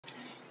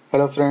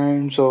Hello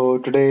friends, so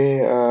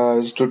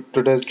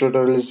today's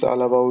tutorial is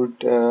all about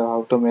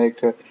how to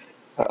make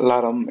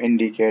alarm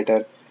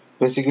indicator.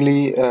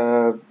 Basically,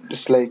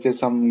 it's like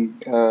some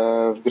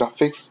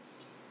graphics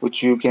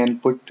which you can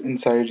put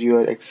inside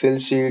your Excel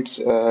sheets.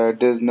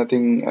 There's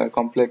nothing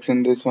complex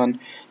in this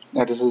one.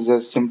 This is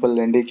just simple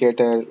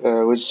indicator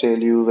which tell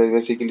you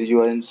basically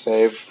you are in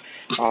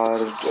safe or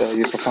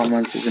your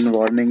performance is in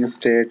warning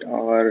state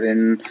or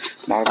in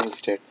normal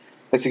state.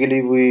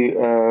 Basically, we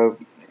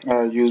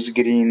use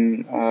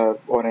green,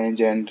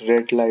 orange, and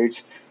red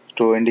lights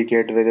to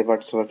indicate whether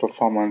what's our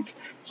performance.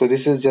 So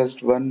this is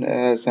just one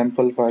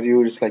sample for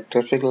you. It's like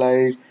traffic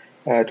light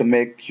to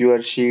make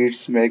your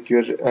sheets, make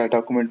your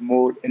document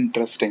more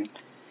interesting.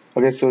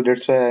 Okay, so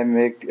that's why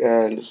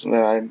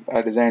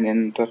I design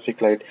in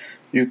traffic light.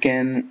 You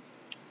can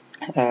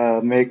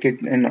make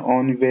it in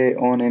own way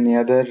on any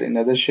other in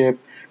other shape.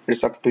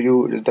 It's up to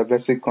you. The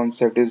basic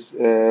concept is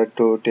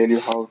to tell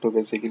you how to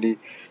basically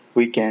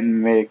we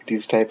can make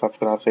these type of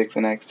graphics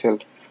in Excel.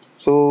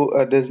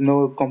 So there's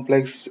no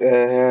complex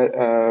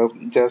here.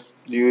 Just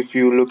you if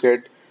you look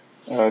at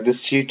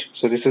this sheet.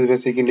 So this is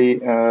basically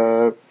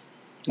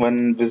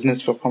one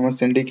business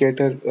performance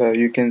indicator.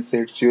 You can say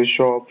it's your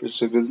shop,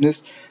 it's your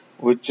business,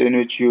 which in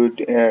which you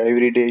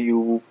every day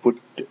you put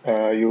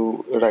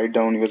you write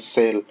down your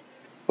sale.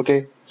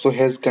 Okay, so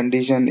here's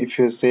condition: if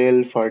you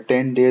sell for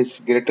 10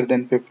 days greater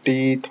than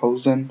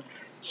 50,000,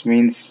 so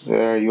means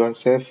you are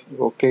safe.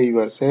 Okay, you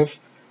are safe.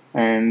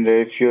 And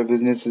if your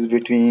business is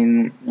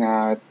between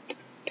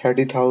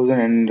 30,000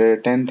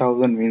 and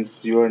 10,000,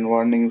 means you are in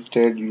warning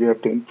state. You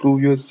have to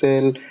improve your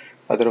sale,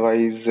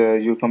 otherwise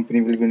your company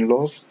will be in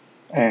loss.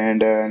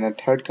 And the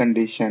third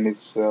condition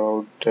is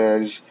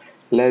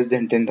less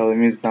than 10,000,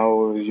 means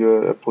now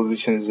your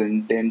position is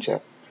in danger,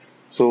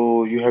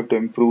 so you have to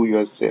improve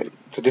yourself.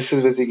 So this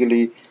is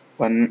basically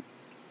one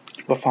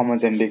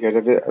performance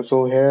indicator.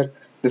 So here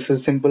this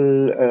is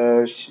simple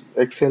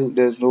Excel.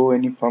 There's no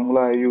any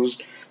formula I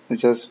used.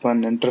 It's just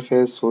one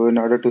interface. So in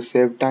order to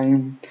save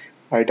time,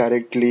 I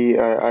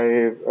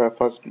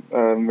first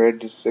made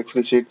this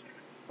Excel sheet,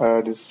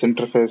 this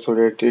interface, so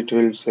that it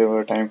will save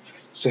our time.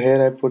 So here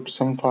I put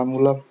some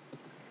formula.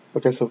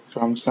 Okay, so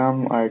from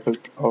sum I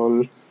click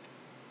all.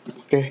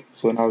 Okay,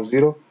 so now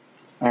 0.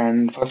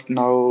 And first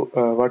now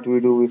what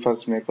we do, we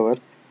first make our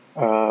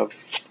uh,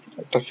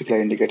 traffic light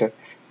indicator.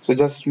 So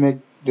just make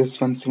this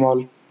one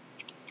small,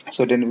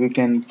 so then we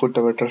can put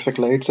our traffic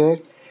lights here.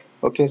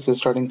 Okay, so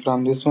starting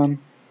from this one,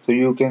 so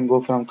you can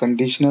go from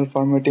conditional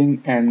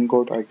formatting and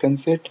go to icon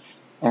set,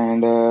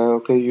 and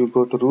okay, you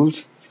go to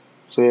rules.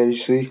 So here you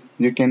see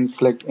you can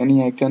select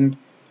any icon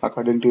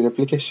according to your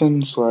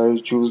application. So I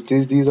choose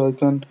these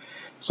icon.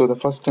 So the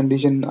first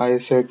condition I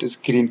set is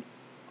green.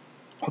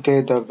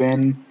 Okay, the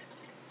when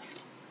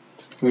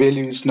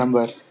values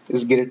number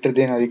is greater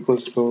than or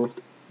equals to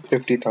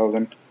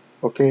 50,000.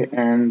 Okay,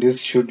 and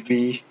this should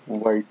be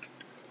white.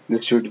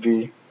 This should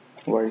be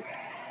white.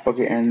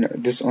 Okay, and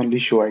this only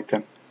show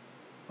icon.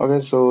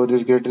 Okay, so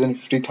this greater than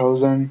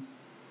 50,000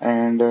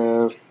 and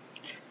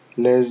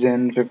less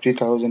than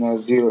 50,000 or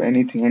zero,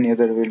 anything, any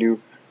other value,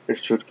 it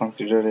should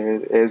consider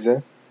as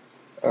a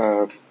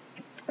uh,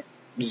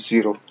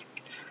 zero.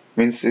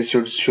 Means it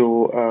should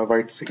show a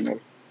white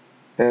signal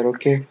here.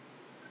 Okay,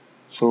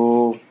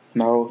 so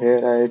now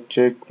here I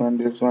check on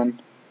this one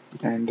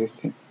and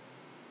this thing.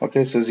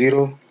 Okay, so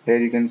 0, here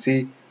you can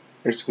see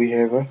it's we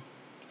have a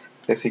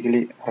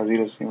basically a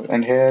 0 symbol.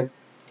 And here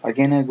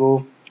again I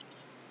go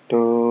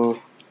to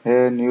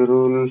here new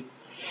rule,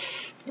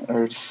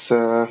 it's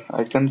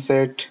icon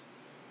set.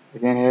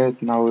 Again here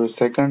now the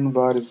second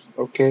bar is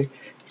okay,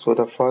 so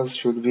the first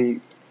should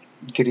be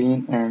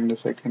green and the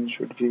second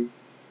should be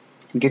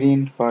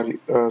green for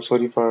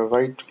sorry, for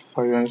white,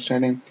 for your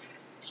understanding.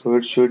 So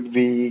it should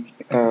be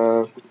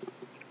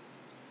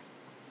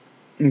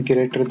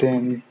greater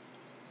than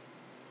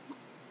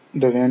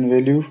the when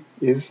value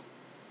is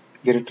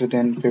greater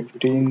than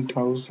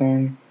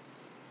 15,000.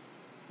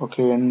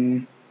 Okay,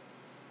 when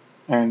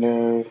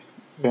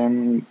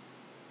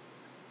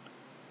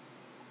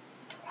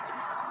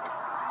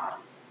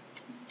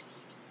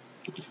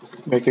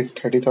make it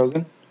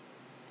 30,000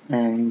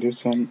 and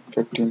this one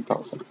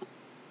 15,000.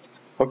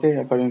 Okay,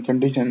 according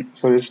condition,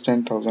 so it's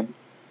 10,000.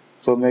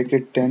 So make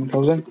it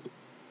 10,000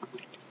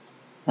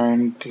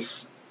 and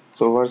this.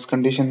 So what's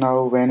condition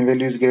now? When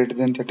value is greater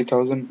than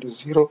 30,000 is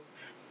 0.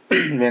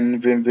 when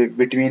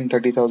between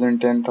 30,000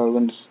 and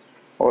 10,000 is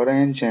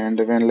orange, and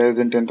when less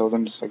than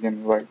 10,000 is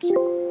again white.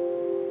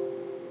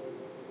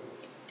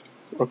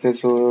 Okay,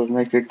 so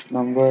make it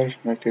number,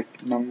 make it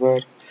number.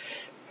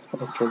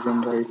 Okay,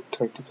 again write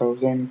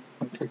 30,000,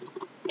 make it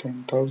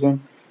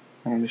 10,000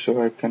 and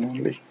show icon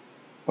only.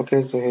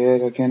 Okay, so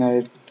here again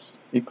I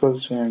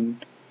equals to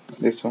and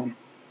this one.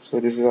 So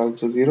this is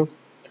also 0.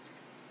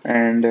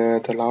 And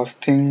the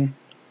last thing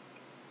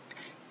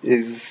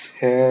is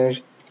here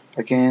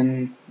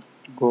again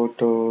go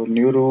to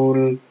new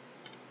rule,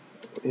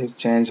 is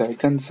change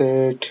icon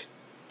set,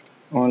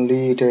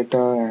 only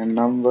data and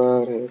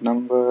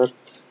number,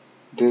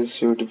 this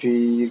should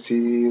be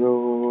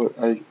 0,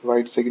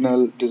 white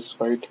signal, this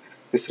white,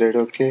 this red.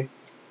 Okay,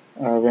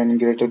 when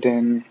greater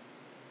than,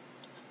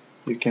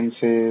 you can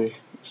say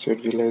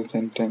should be less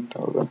than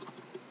 10,000.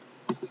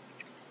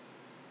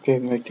 Okay,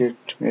 make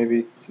it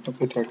maybe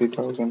okay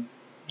 30,000.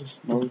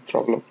 There's no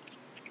problem.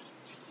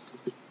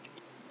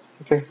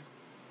 Okay,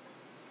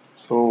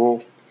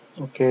 so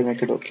okay,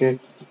 make it okay.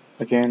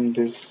 Again,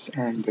 this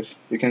and this.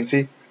 You can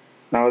see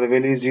now the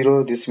value is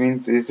 0. This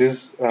means this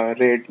is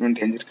red and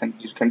danger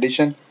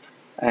condition.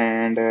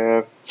 And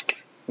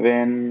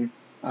when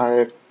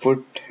I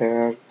put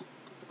here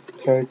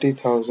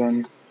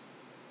 30,000,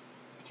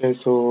 okay,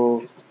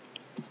 so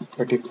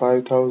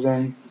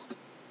 35,000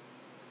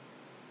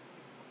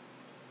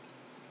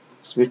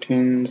 is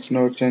between, it's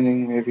not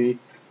changing maybe.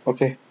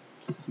 Okay,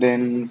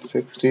 then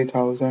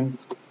 60,000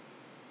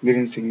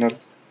 green signal.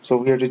 So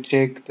we have to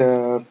check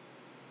the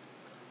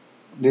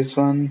this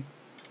one,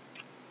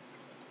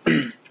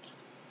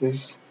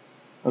 this.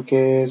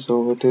 Okay,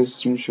 so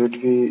this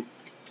should be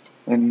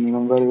in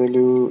number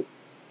value,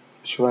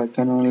 show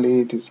icon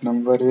only, this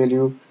number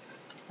value,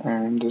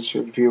 and this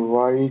should be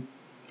white,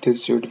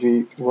 this should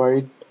be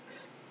white,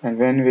 and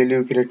when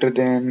value greater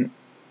than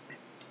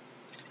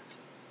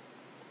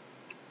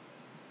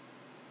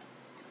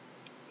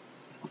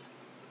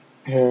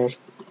here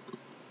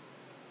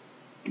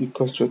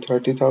equals to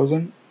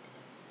 30,000,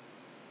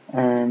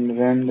 and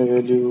when the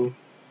value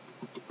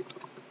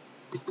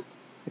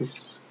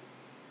is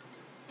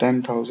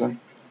 10,000.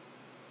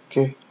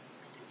 Okay,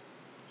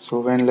 so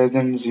when less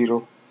than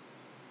 0,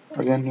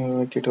 again we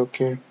make it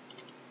okay,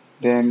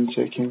 then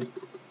checking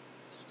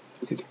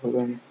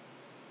 50,000.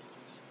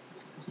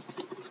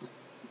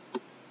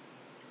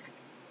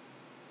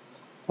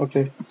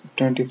 Okay,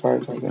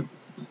 25,000.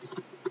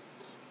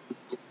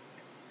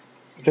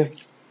 Okay,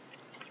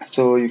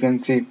 so you can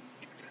see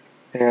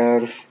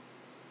here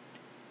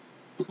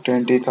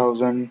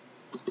 20,000,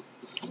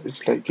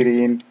 it's like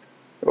green,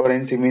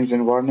 orange means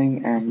in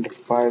warning, and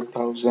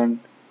 5,000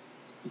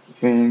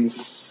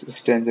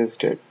 means danger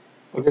state.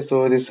 Okay,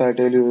 so this I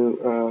tell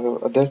you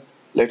other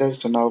later.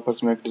 So now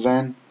first make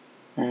design,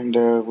 and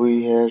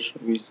we here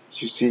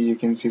you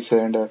can see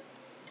cylinder.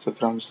 So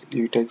from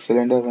you take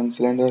cylinder, one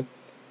cylinder,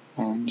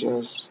 and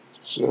just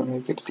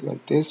make it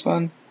like this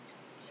one.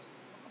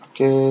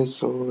 Okay,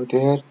 so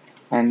there,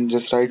 and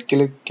just right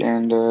click,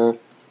 and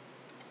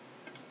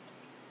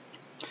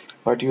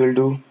what you will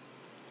do,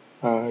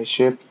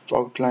 shape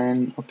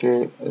outline.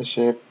 Okay,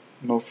 shape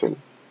no fill.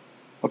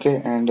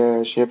 Okay,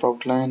 and shape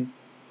outline,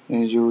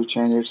 you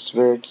change its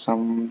weight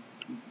some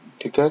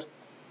thicker,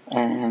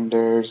 and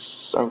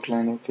its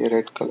outline okay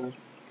red color.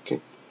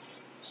 Okay,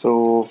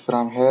 so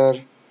from here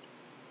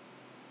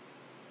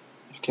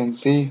you can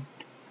see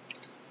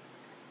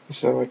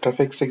it's a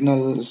traffic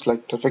signal, it's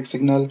like traffic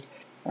signal.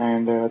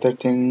 And other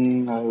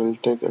thing, I will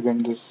take again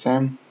this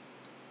same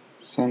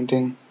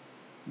thing,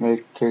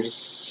 make it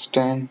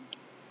stand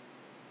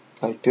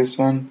like this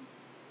one,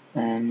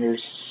 and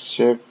its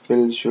shape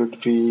fill should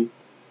be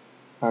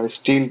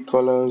steel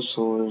color,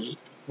 so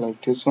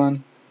like this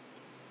one.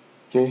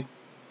 Okay,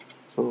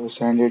 so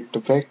send it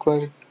to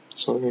backward,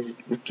 so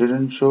it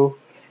didn't show.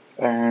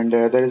 And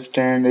the other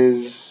stand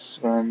is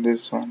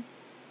this one,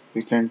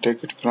 we can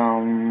take it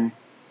from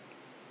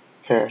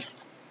here.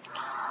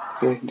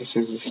 Okay, this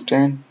is the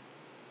stand.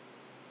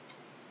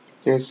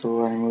 Okay,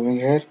 so I'm moving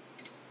here,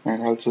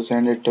 and also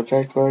send it to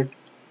backward,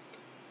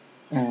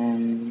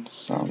 and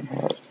some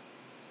here.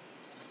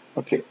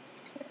 Okay,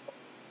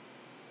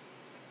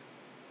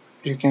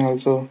 you can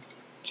also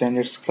change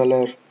its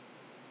color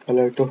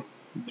to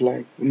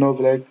black, no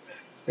black,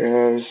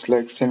 it's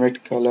like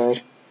cement color.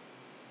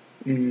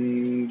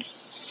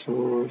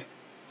 So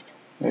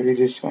maybe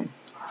this one.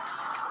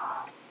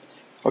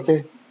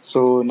 Okay,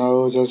 so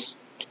now just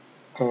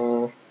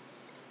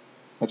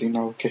I think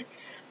now okay.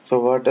 So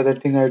what other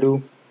thing I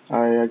do,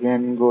 I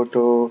again go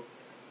to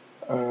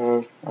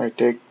I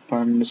take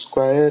one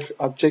square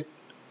object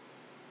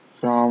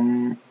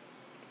from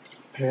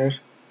here,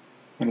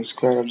 one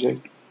square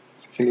object.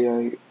 Basically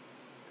I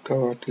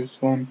cover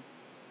this one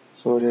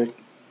so that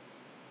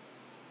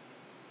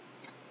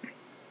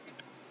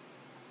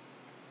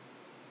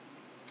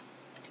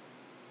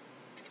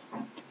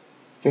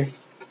okay,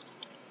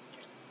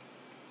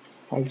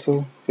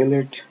 also fill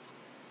it,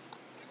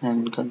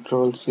 and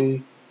control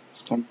C,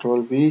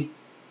 control V,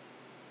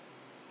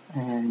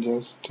 and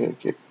just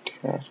take it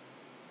here.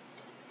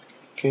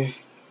 Okay,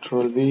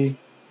 control V,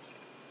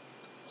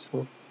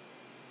 so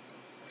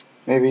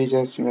maybe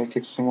just make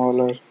it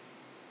smaller.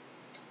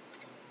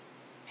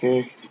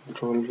 Okay,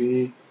 control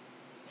V,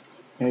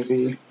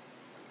 maybe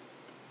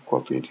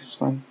copy this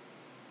one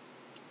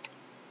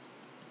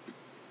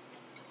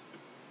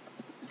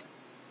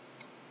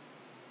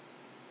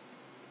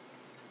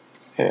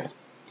here.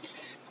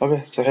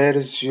 Okay, so here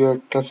is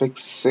your traffic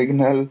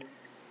signal.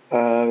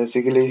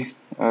 Basically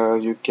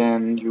you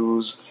can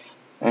use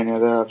any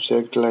other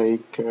object,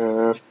 like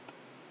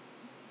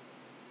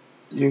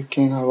you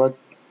can what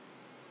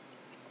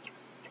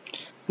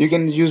you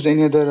can use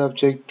any other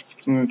object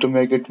to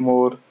make it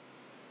more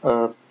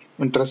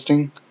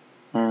interesting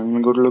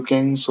and good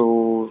looking.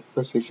 So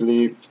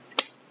basically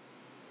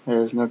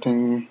there's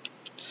nothing.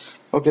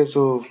 Okay,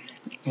 so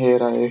here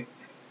I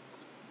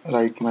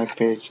write my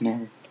page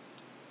name.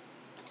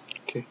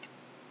 Okay,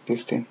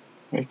 this thing,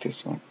 make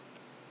this one.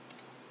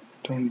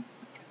 Don't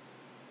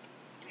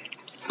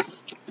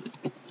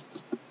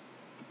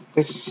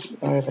this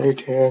I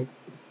write here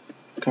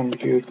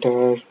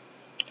computer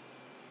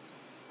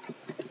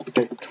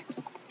tech.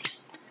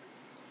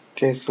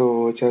 Okay,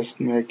 so just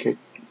make it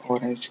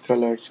orange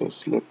color so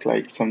it look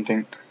like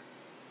something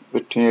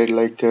between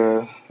like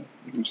so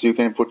you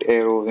can put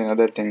arrows and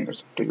other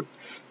things to you.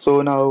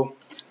 So now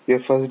your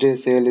first day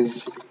sale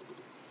is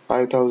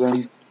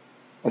 5,000,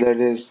 other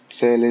day's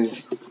sale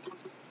is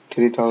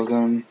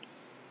 3,000,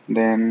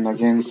 then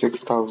again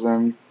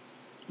 6,000,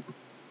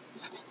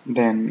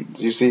 then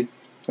you see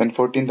when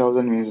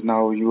 14,000 means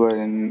now you are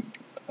in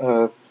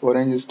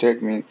orange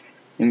state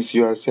means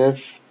you are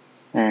safe,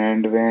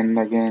 and when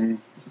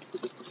again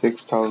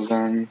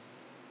 6,000,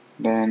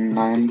 then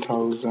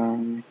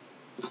 9,000,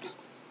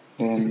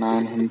 then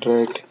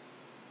 900,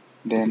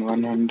 then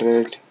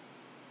 100,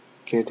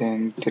 okay,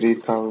 then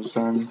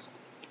 3,000,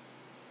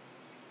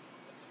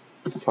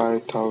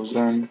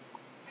 5,000.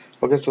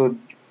 Okay, so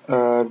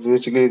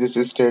basically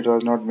this state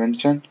was not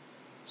mentioned,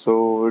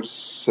 so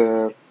it's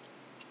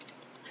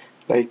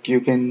like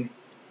you can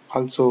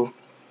also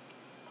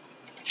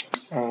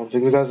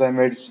because I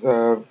made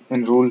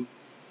in rule,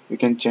 you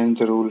can change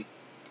the rule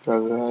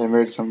because I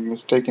made some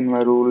mistake in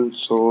my rule,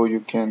 so you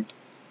can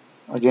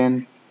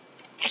again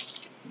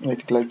make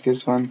it like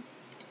this one,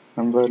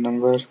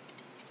 number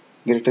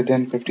greater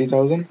than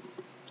 50,000,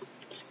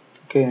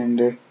 okay,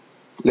 and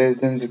less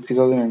than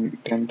 60,000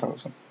 and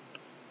 10,000.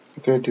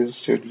 Okay, this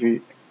should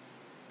be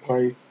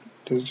white,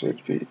 this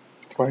should be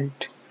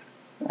white,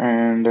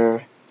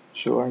 and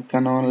show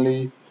icon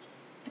only.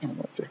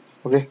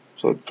 Okay,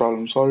 so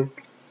problem solved.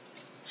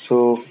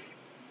 So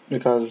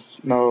because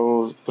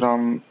now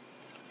from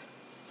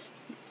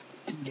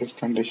this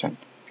condition,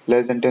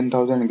 less than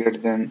 10,000, greater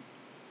than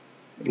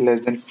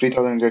less than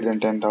 3,000, greater than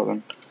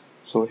 10,000.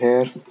 So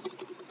here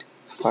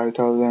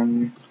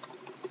 5,000,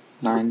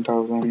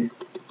 9,000,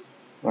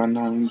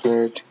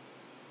 100,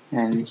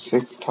 and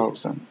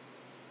 6,000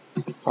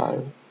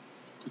 5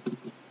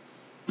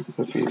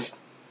 rupees.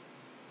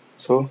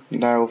 So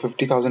now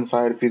 50,000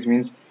 5 rupees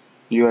means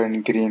you are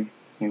in green,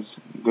 means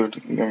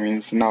good,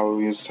 means now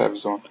you have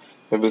zone.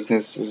 The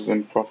business is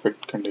in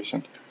profit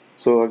condition.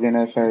 So again,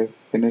 if I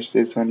finish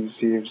this one, you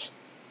see it's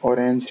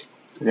orange.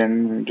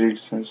 Again, read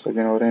this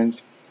again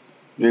orange.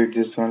 Read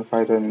this one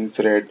 5,000 is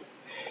red.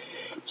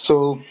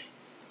 So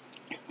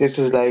this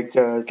is like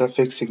a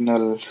traffic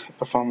signal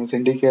performance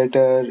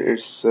indicator.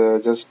 It's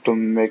just to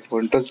make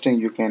more interesting.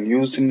 You can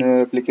use in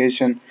your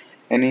application,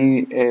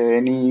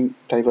 any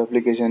type of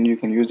application you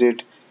can use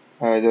it.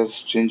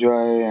 Just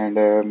enjoy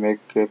and make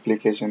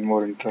application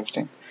more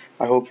interesting.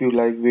 I hope you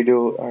like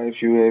video.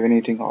 If you have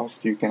anything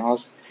ask, you can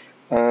ask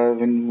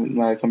in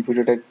my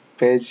computer tech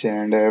page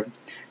and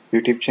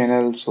YouTube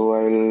channel. So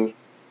I will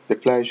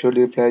reply.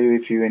 Surely reply you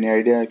if you have any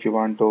idea. If you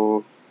want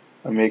to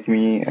make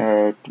me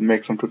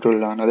make some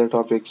tutorial on other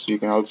topics, you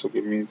can also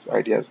give me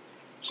ideas.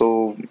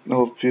 So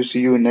hope to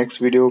see you in next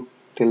video.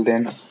 Till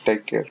then,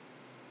 take care.